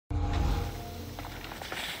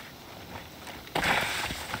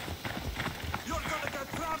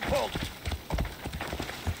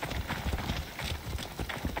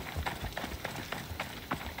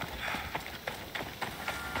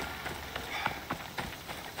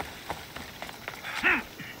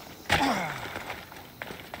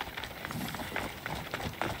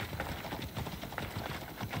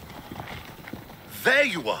There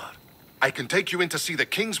you are! I can take you in to see the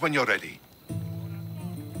kings when you're ready.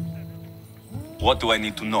 What do I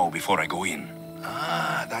need to know before I go in?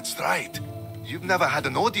 Ah, that's right. You've never had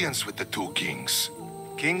an audience with the two kings.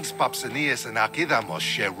 Kings Pausanias and Archidamos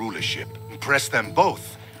share rulership. Impress them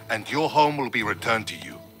both, and your home will be returned to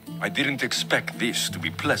you. I didn't expect this to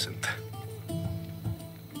be pleasant.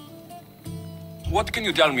 What can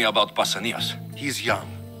you tell me about Pausanias? He's young.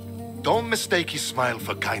 Don't mistake his smile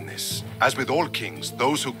for kindness. As with all kings,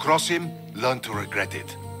 those who cross him learn to regret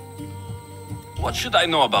it. What should I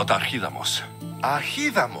know about Archidamos?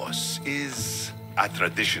 Archidamos is a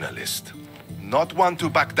traditionalist. Not one to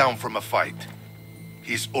back down from a fight.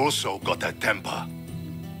 He's also got a temper.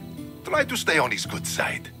 Try to stay on his good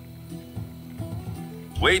side.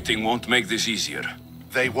 Waiting won't make this easier.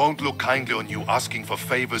 They won't look kindly on you asking for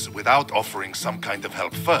favors without offering some kind of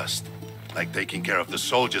help first. Like taking care of the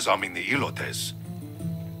soldiers arming the Ilotes.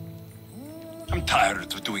 I'm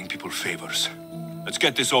tired of doing people favors. Let's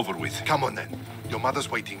get this over with. Come on then. Your mother's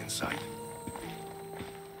waiting inside.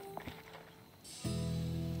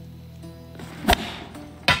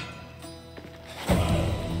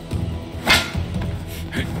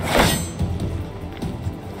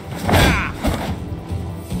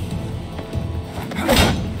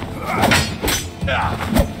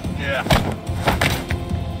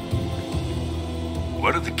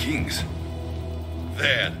 Where are the kings?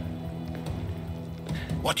 There.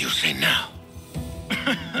 What do you say now?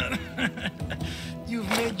 You've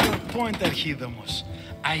made your point, Archidamos.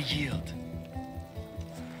 I yield.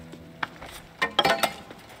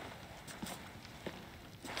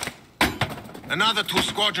 Another 2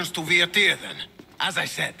 squadrons to Viatir, then. As I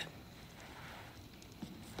said.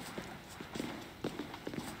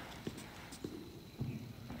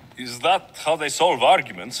 Is that how they solve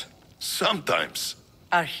arguments? Sometimes.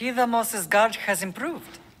 Archidamos's guard has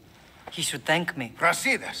improved. He should thank me.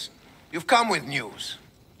 Brasidas, you've come with news.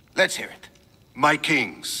 Let's hear it. My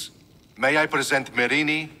kings, may I present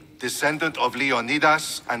Merini, descendant of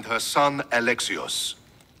Leonidas, and her son Alexios.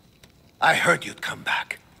 I heard you'd come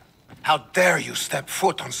back. How dare you step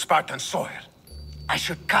foot on Spartan soil? I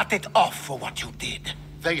should cut it off for what you did.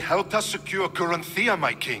 They helped us secure Corinthia,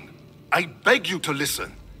 my king. I beg you to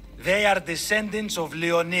listen. They are descendants of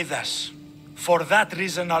Leonidas. For that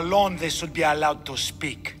reason alone, they should be allowed to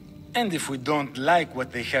speak. And if we don't like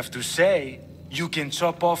what they have to say, you can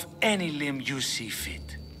chop off any limb you see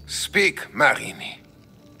fit. Speak, Marini.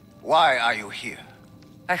 Why are you here?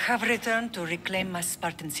 I have returned to reclaim my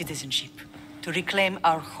Spartan citizenship, to reclaim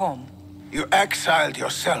our home. You exiled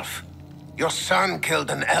yourself. Your son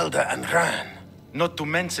killed an elder and ran. Not to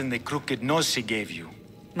mention the crooked nose he gave you.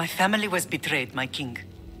 My family was betrayed, my king.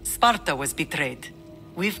 Sparta was betrayed.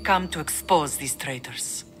 We've come to expose these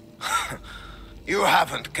traitors. You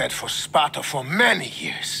haven't cared for Sparta for many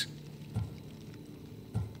years.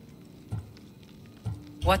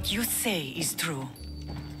 What you say is true.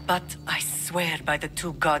 But I swear by the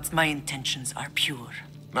 2 gods my intentions are pure.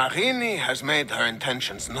 Marini has made her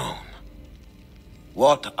intentions known.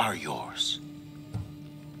 What are yours?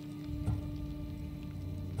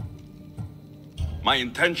 My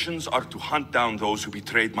intentions are to hunt down those who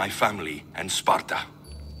betrayed my family and Sparta,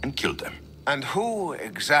 and kill them. And who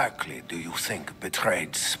exactly do you think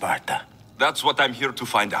betrayed Sparta? That's what I'm here to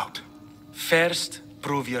find out. First,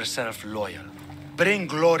 prove yourself loyal. Bring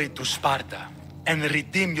glory to Sparta, and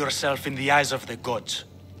redeem yourself in the eyes of the gods.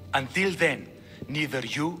 Until then, neither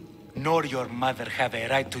you nor your mother have a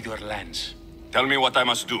right to your lands. Tell me what I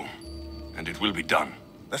must do, and it will be done.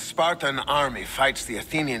 The Spartan army fights the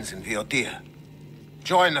Athenians in Viotia.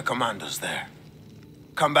 Join the commandos there.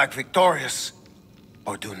 Come back victorious,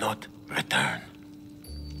 or do not return.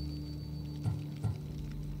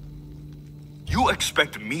 You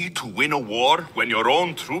expect me to win a war when your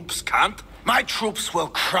own troops can't? My troops will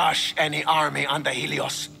crush any army under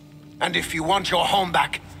Helios. And if you want your home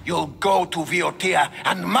back, you'll go to Viotia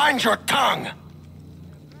and mind your tongue!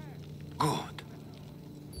 Good.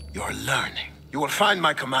 You're learning. You will find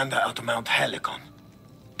my commander at Mount Helicon.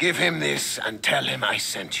 Give him this and tell him I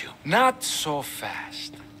sent you. Not so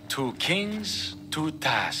fast. 2 kings, 2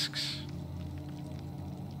 tasks.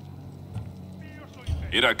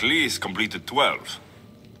 Heracles completed 12.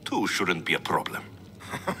 2 shouldn't be a problem.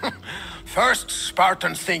 First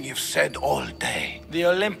Spartan thing you've said all day. The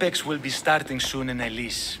Olympics will be starting soon in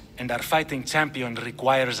Elis, and our fighting champion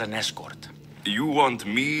requires an escort. You want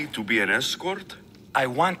me to be an escort? I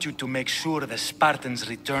want you to make sure the Spartans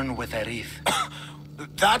return with a wreath.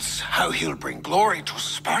 That's how he'll bring glory to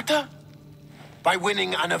Sparta? By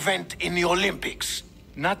winning an event in the Olympics?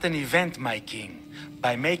 Not an event, my king.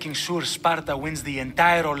 By making sure Sparta wins the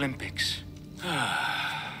entire Olympics.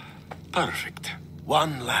 Perfect.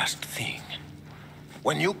 One last thing.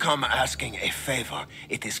 When you come asking a favor,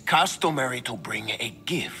 it is customary to bring a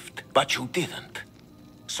gift, but you didn't.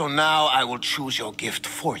 So now I will choose your gift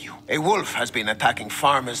for you. A wolf has been attacking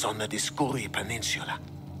farmers on the Dioscuri Peninsula.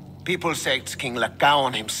 People say it's King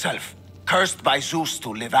Lycaon himself, cursed by Zeus to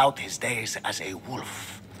live out his days as a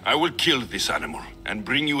wolf. I will kill this animal and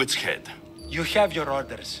bring you its head. You have your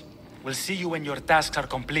orders. We'll see you when your tasks are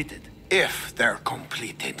completed. If they're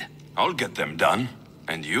completed. I'll get them done,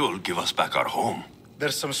 and you'll give us back our home.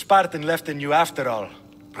 There's some Spartan left in you after all.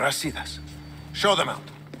 Brasidas. Show them out.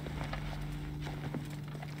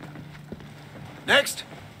 Next.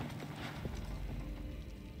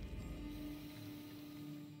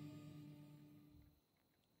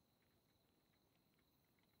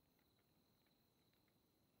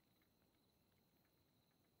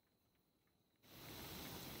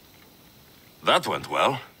 That went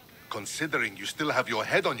well. Considering you still have your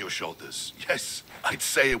head on your shoulders, yes, I'd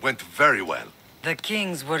say it went very well. The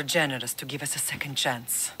kings were generous to give us a second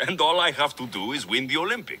chance. And all I have to do is win the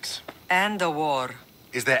Olympics. And a war.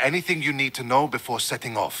 Is there anything you need to know before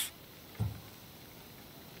setting off?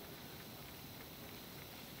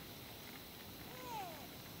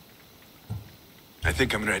 I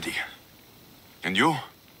think I'm ready. And you?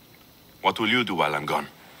 What will you do while I'm gone?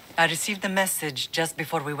 I received a message just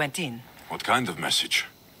before we went in. What kind of message?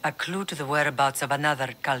 A clue to the whereabouts of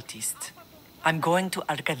another cultist. I'm going to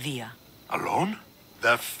Arcadia. Alone?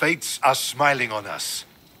 The fates are smiling on us.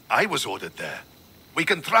 I was ordered there. We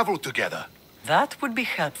can travel together. That would be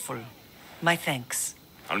helpful. My thanks.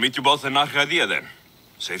 I'll meet you both in Arcadia then.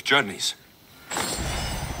 Safe journeys.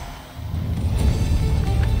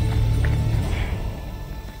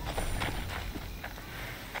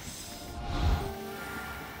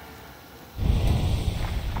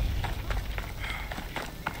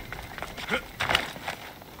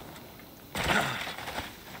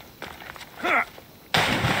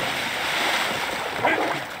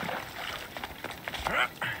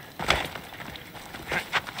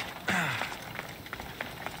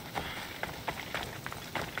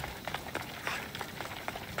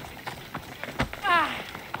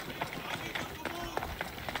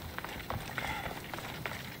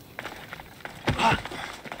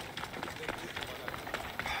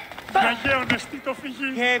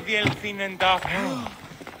 Και διελθύνεντα.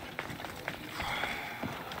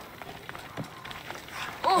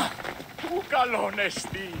 Πού καλόν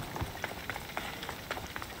εστί.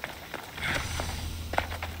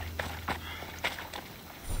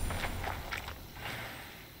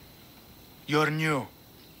 You're new.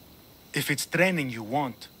 If it's training you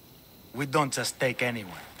want, we don't just take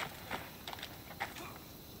anyone.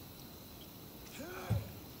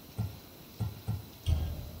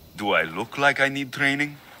 Do I look like I need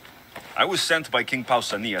training? I was sent by King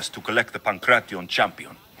Pausanias to collect the Pancration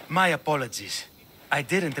champion. My apologies. I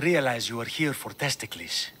didn't realize you were here for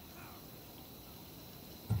Testicles.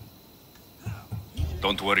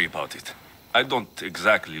 Don't worry about it. I don't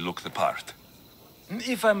exactly look the part.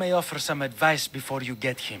 If I may offer some advice before you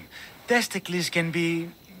get him, Testicles can be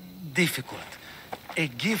difficult. A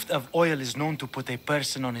gift of oil is known to put a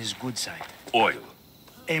person on his good side. Oil.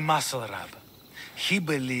 A muscle rub. He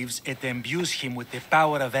believes it imbues him with the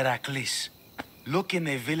power of Heracles. Look in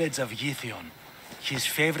the village of Yithion. His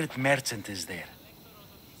favorite merchant is there.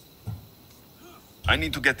 I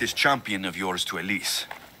need to get this champion of yours to Elise.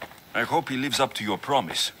 I hope he lives up to your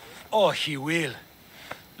promise. Oh, he will.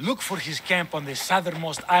 Look for his camp on the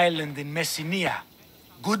southernmost island in Messenia.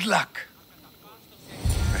 Good luck.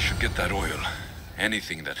 I should get that oil.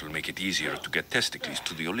 Anything that will make it easier to get Testicles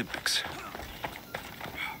to the Olympics.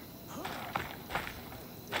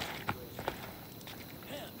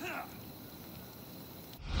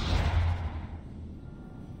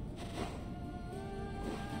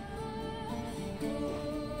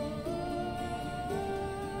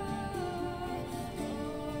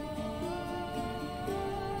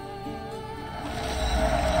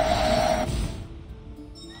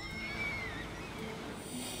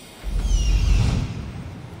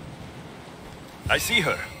 I see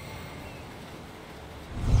her.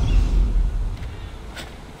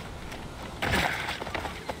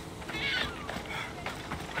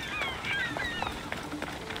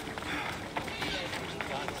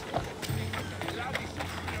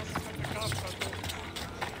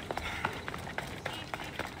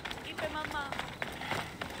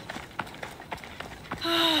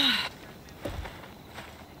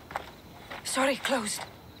 Sorry, closed.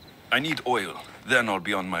 I need oil, then I'll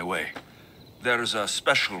be on my way. There's a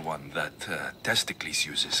special one that Testicles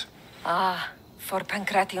uses. Ah, for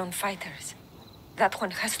Pancration fighters. That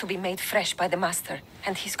one has to be made fresh by the master,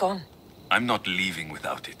 and he's gone. I'm not leaving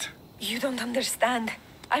without it. You don't understand.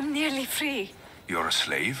 I'm nearly free. You're a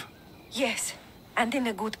slave? Yes, and in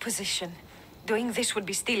a good position. Doing this would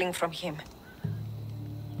be stealing from him.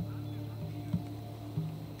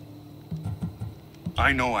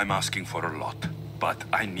 I know I'm asking for a lot, but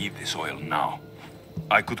I need this oil now.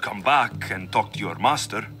 I could come back and talk to your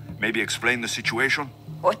master, maybe explain the situation.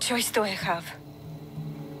 What choice do I have?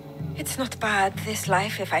 It's not bad, this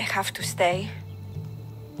life, if I have to stay.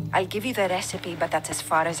 I'll give you the recipe, but that's as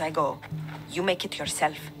far as I go. You make it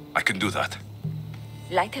yourself. I can do that.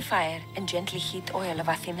 Light a fire and gently heat oil of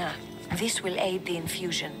Athena. This will aid the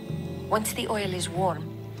infusion. Once the oil is warm,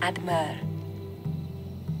 add myrrh.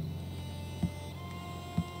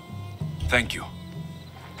 Thank you.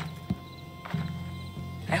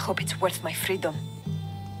 I hope it's worth my freedom.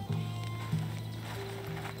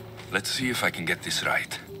 Let's see if I can get this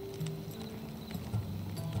right.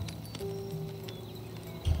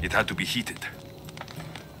 It had to be heated.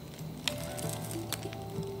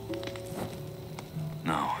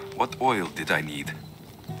 Now, what oil did I need?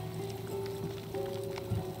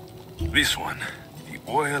 This one. The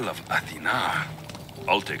oil of Athena.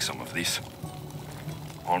 I'll take some of this.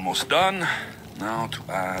 Almost done. Now to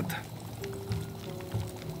add...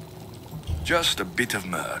 just a bit of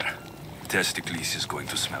myrrh. Testicles is going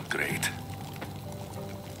to smell great.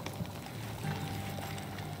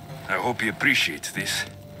 I hope he appreciates this.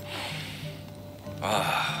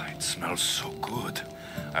 Ah, it smells so good.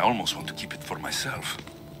 I almost want to keep it for myself.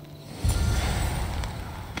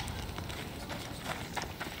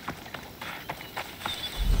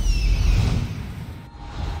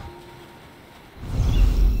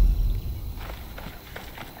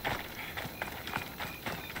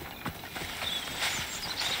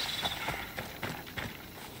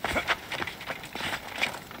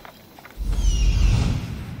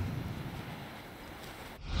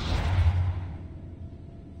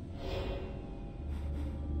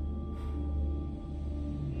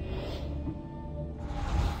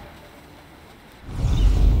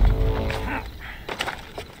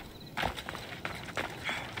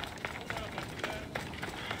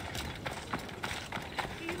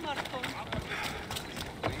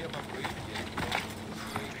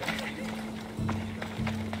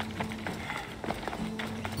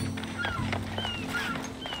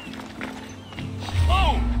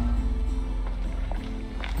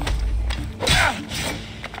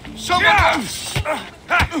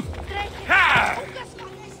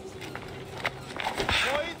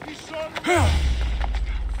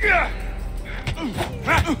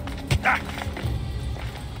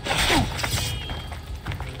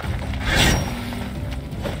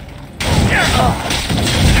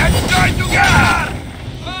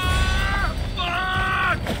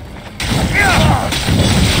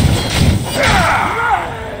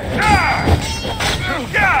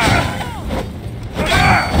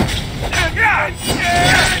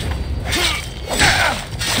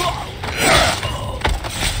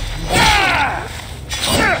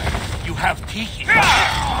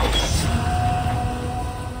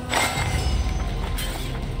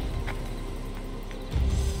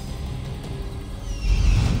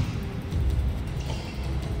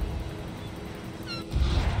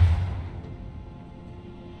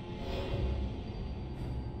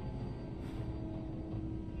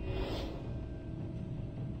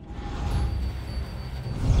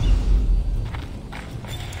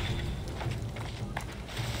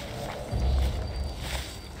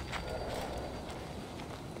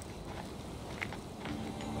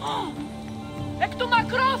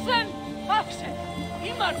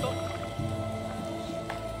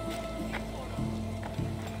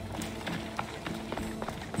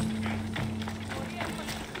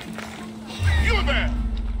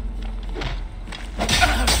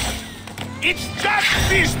 It's just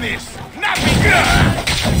business! Nothing!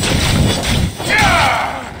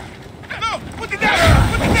 No! Put it down!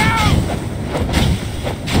 Put it down!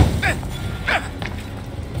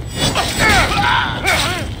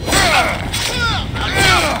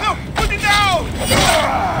 No! Put it down!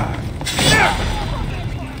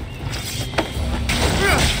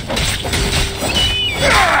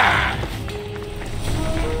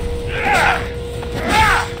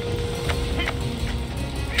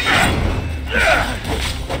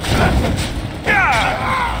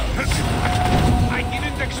 I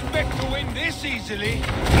didn't expect to win this easily.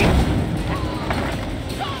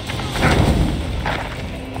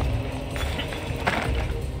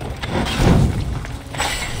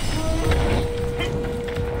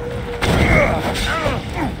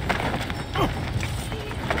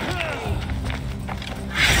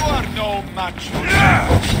 You are no match for me.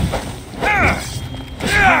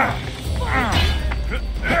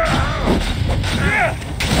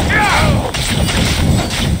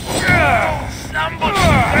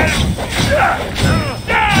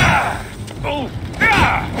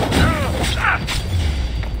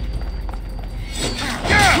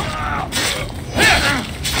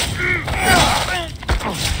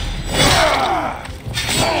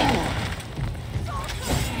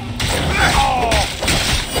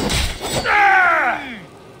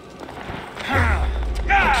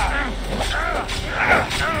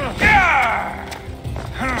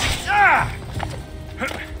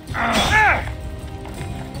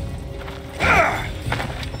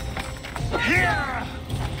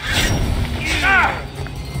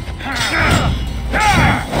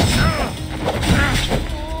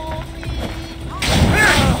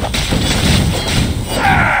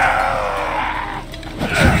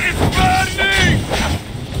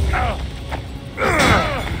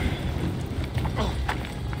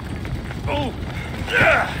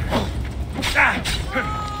 I'm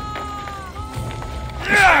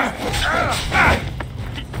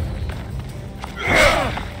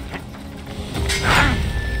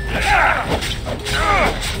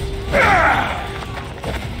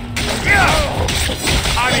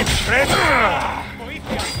impressed.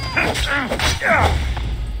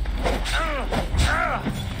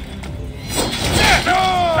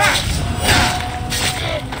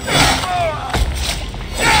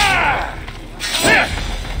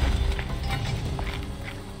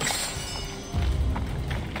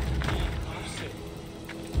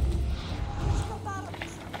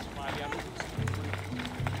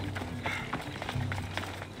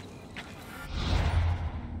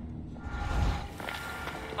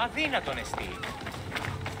 Αδύνατον εστί.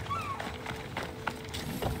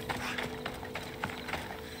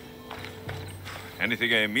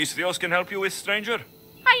 Anything a misthios can help you with, stranger?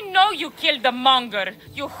 I know you killed the monger,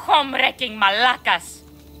 you home-wrecking malakas.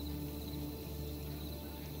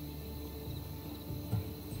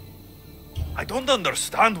 I don't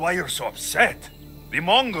understand why you're so upset. The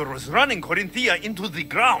monger was running Corinthia into the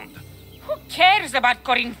ground. Who cares about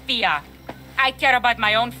Corinthia? I care about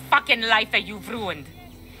my own fucking life that you've ruined.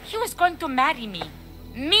 He was going to marry me.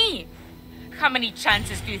 Me! How many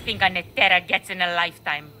chances do you think a Netera gets in a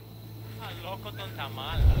lifetime?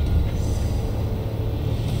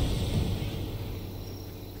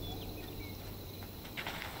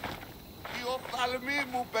 Οι οφθαλμοί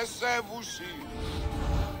μου πεσεύουσι.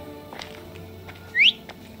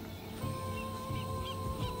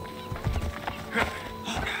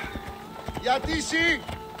 Γιατί εσύ!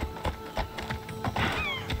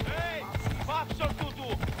 Πάψω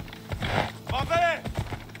τούτου. Πάμε!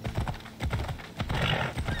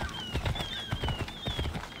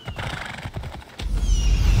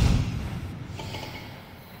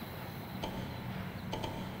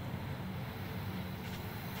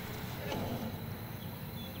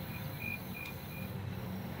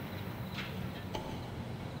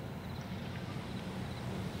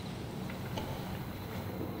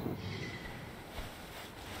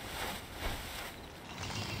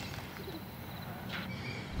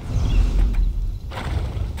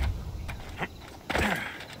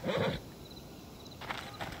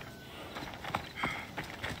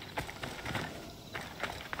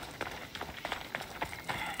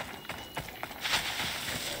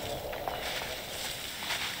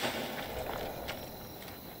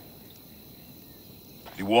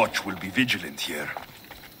 The watch will be vigilant here.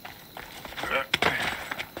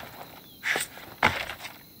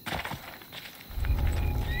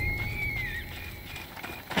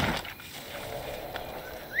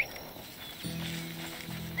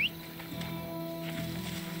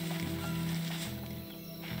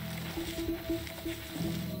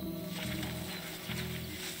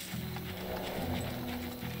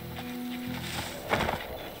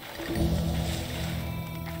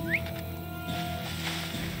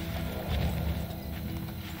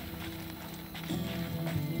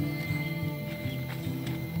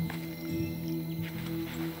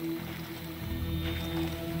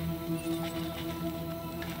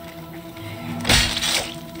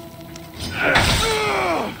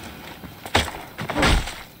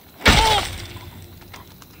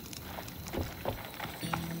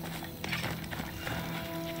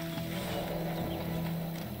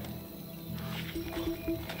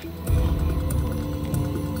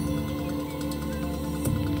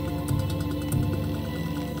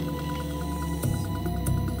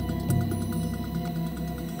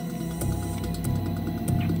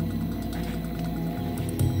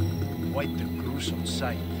 Quite a gruesome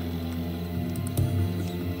sight.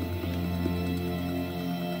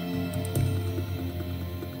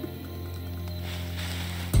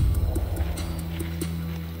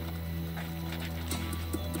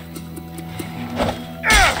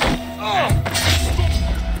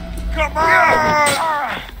 Come on!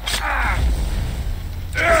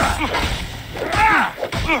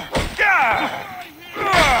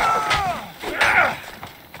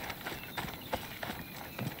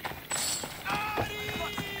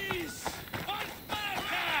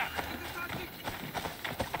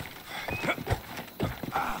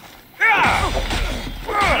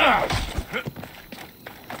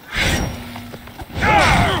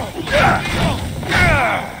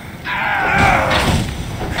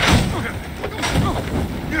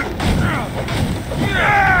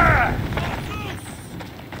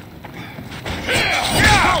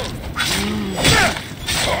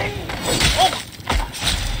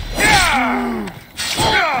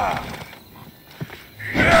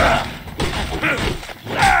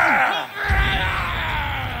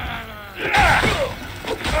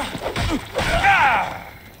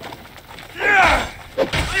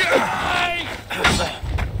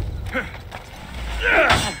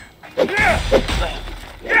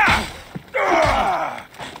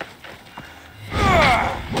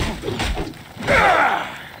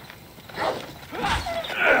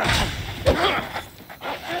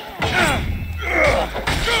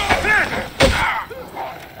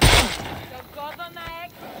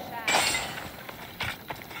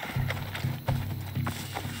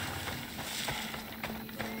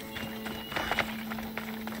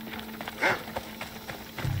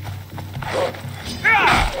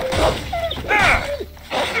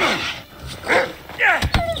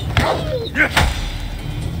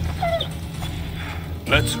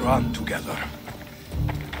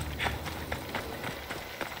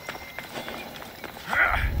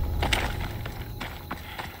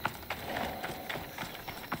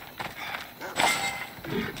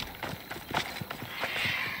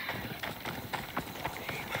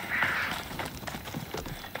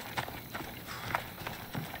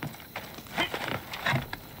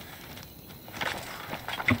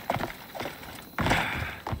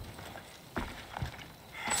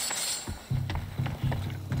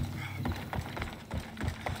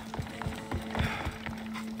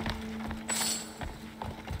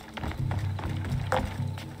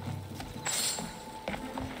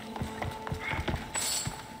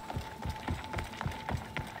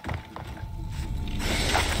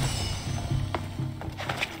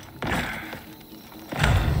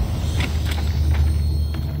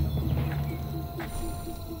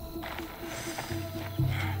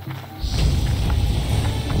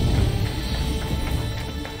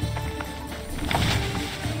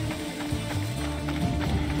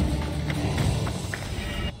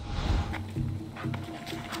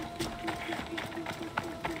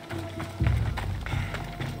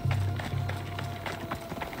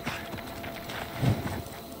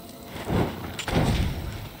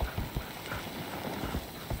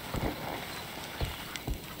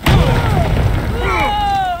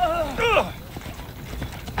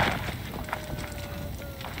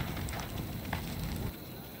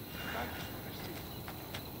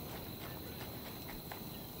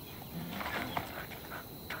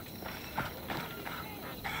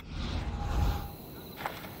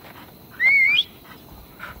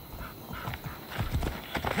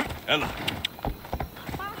 Ella.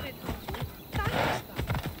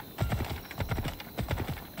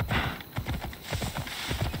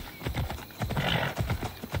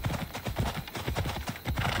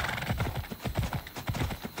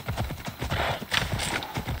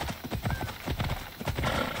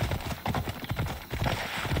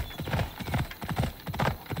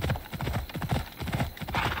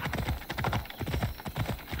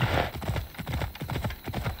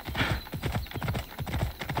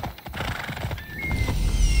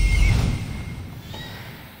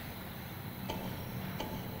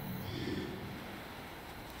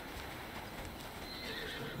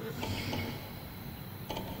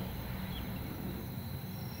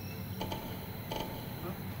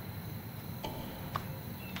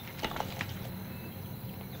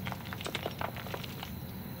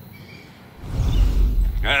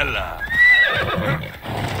 Ella.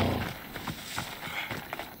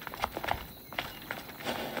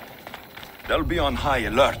 They'll be on high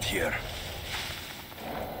alert here.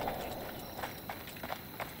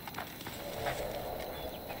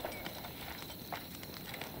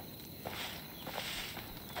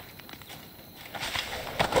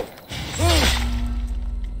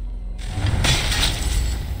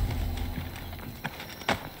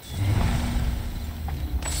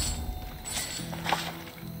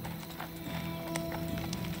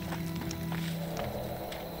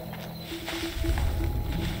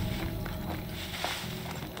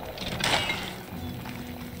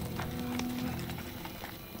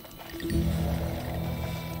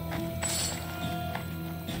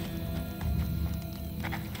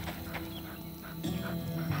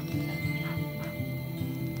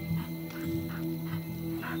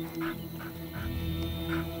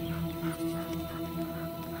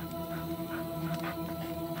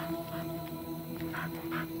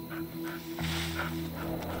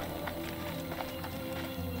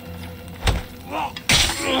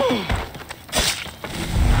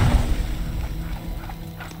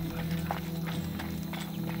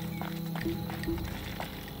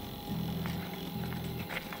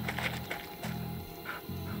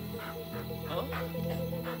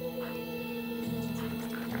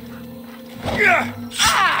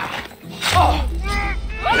 Oh!